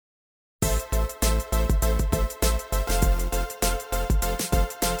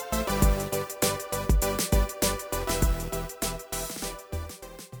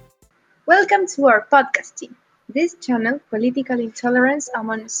Welcome to our podcast team. This channel, Political Intolerance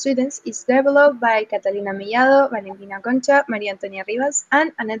Among Students, is developed by Catalina Mellado, Valentina Concha, Maria Antonia Rivas,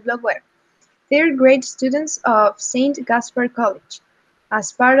 and Annette Bloguer, third grade students of St. Gaspar College,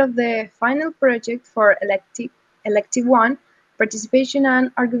 as part of the final project for Elective 1, Participation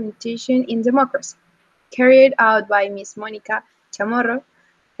and Argumentation in Democracy, carried out by Ms. Monica Chamorro.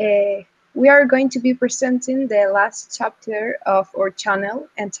 Uh, we are going to be presenting the last chapter of our channel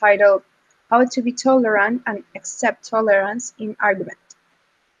entitled How to be Tolerant and Accept Tolerance in Argument.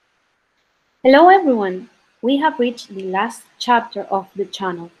 Hello everyone! We have reached the last chapter of the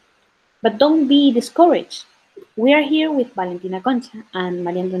channel, but don't be discouraged. We are here with Valentina Concha and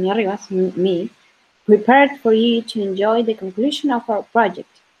Maria Antonia Rivas, me, prepared for you to enjoy the conclusion of our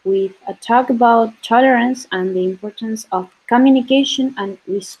project with a talk about tolerance and the importance of communication and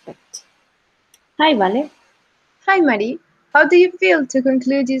respect. Hi, Vale. Hi, Marie. How do you feel to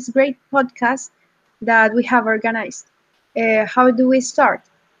conclude this great podcast that we have organized? How do we start?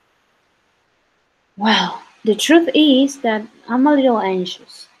 Well, the truth is that I'm a little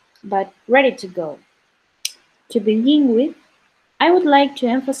anxious, but ready to go. To begin with, I would like to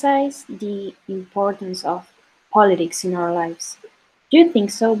emphasize the importance of politics in our lives. Do you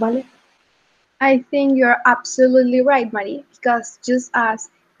think so, Vale? I think you're absolutely right, Marie, because just as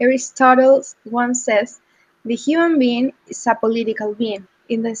Aristotle once says, the human being is a political being,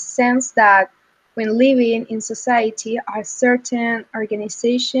 in the sense that when living in society, a certain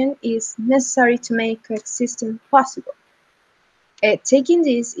organization is necessary to make coexistence possible. Taking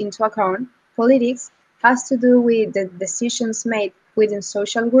this into account, politics has to do with the decisions made within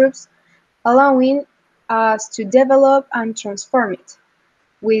social groups, allowing us to develop and transform it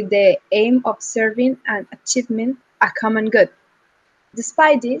with the aim of serving and achieving a common good.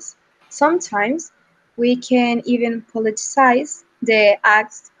 Despite this, sometimes we can even politicize the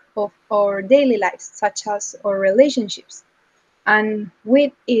acts of our daily lives, such as our relationships, and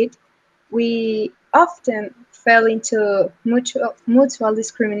with it, we often fell into mutual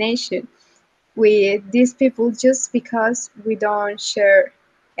discrimination with these people just because we don't share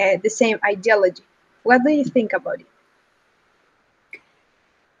the same ideology. What do you think about it?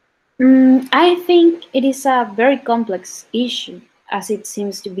 I think it is a very complex issue, as it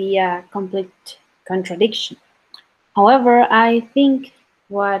seems to be a complete contradiction. However, I think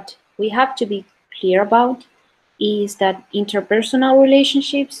what we have to be clear about is that interpersonal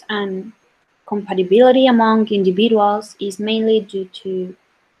relationships and compatibility among individuals is mainly due to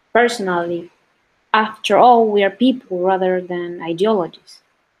personality. After all, we are people rather than ideologies.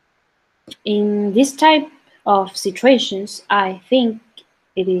 In this type of situations, I think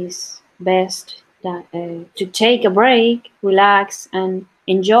it is best to take a break, relax, and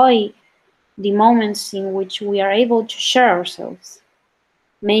enjoy the moments in which we are able to share ourselves.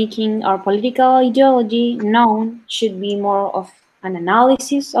 Making our political ideology known should be more of an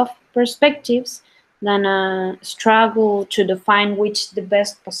analysis of perspectives than a struggle to define which the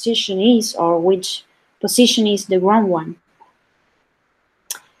best position is or which position is the wrong one.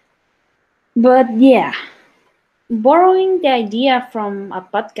 But yeah, borrowing the idea from a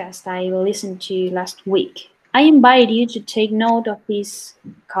podcast I listened to last week, I invite you to take note of these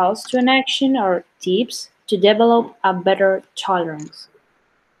calls to an action or tips to develop a better tolerance.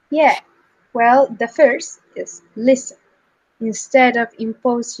 Yeah, well, the first is listen. Instead of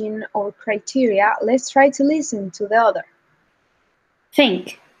imposing our criteria, let's try to listen to the other.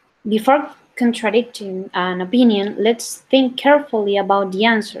 Think. Before contradicting an opinion, let's think carefully about the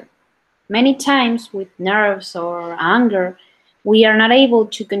answer. Many times, with nerves or anger, we are not able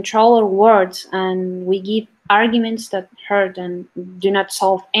to control our words and we give arguments that hurt and do not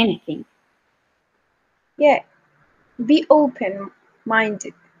solve anything. Yeah, be open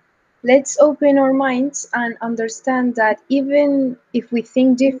minded. Let's open our minds and understand that even if we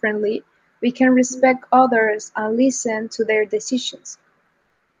think differently, we can respect others and listen to their decisions.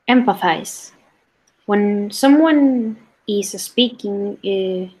 Empathize. When someone is speaking,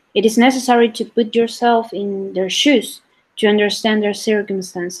 it is necessary to put yourself in their shoes to understand their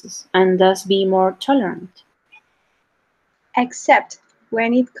circumstances and thus be more tolerant. Except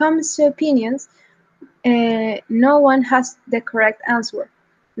when it comes to opinions, no one has the correct answer.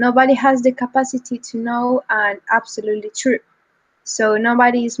 Nobody has the capacity to know an absolutely true. So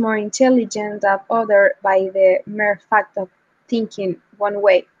nobody is more intelligent than other by the mere fact of thinking one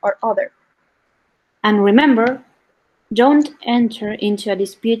way or other. And remember, don't enter into a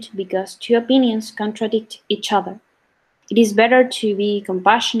dispute because two opinions contradict each other. It is better to be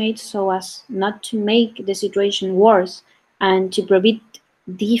compassionate so as not to make the situation worse and to provide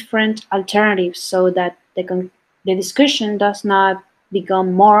different alternatives so that the discussion does not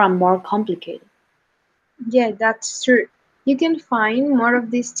become more and more complicated. Yeah, that's true. You can find more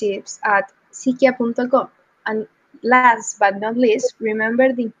of these tips at psiquia.com. And last but not least,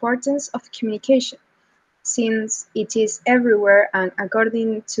 remember the importance of communication. Since it is everywhere and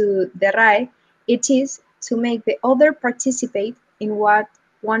according to the RAE, it is to make the other participate in what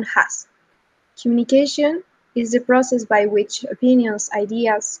one has. Communication is the process by which opinions,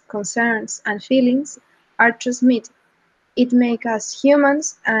 ideas, concerns, and feelings are transmitted. It makes us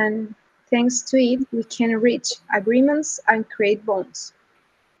humans, and thanks to it, we can reach agreements and create bonds.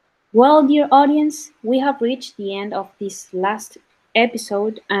 Well, dear audience, we have reached the end of this last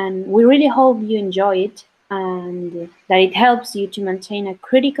episode, and we really hope you enjoy it and that it helps you to maintain a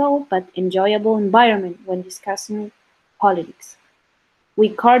critical but enjoyable environment when discussing politics. We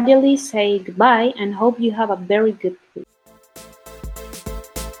cordially say goodbye and hope you have a very good week.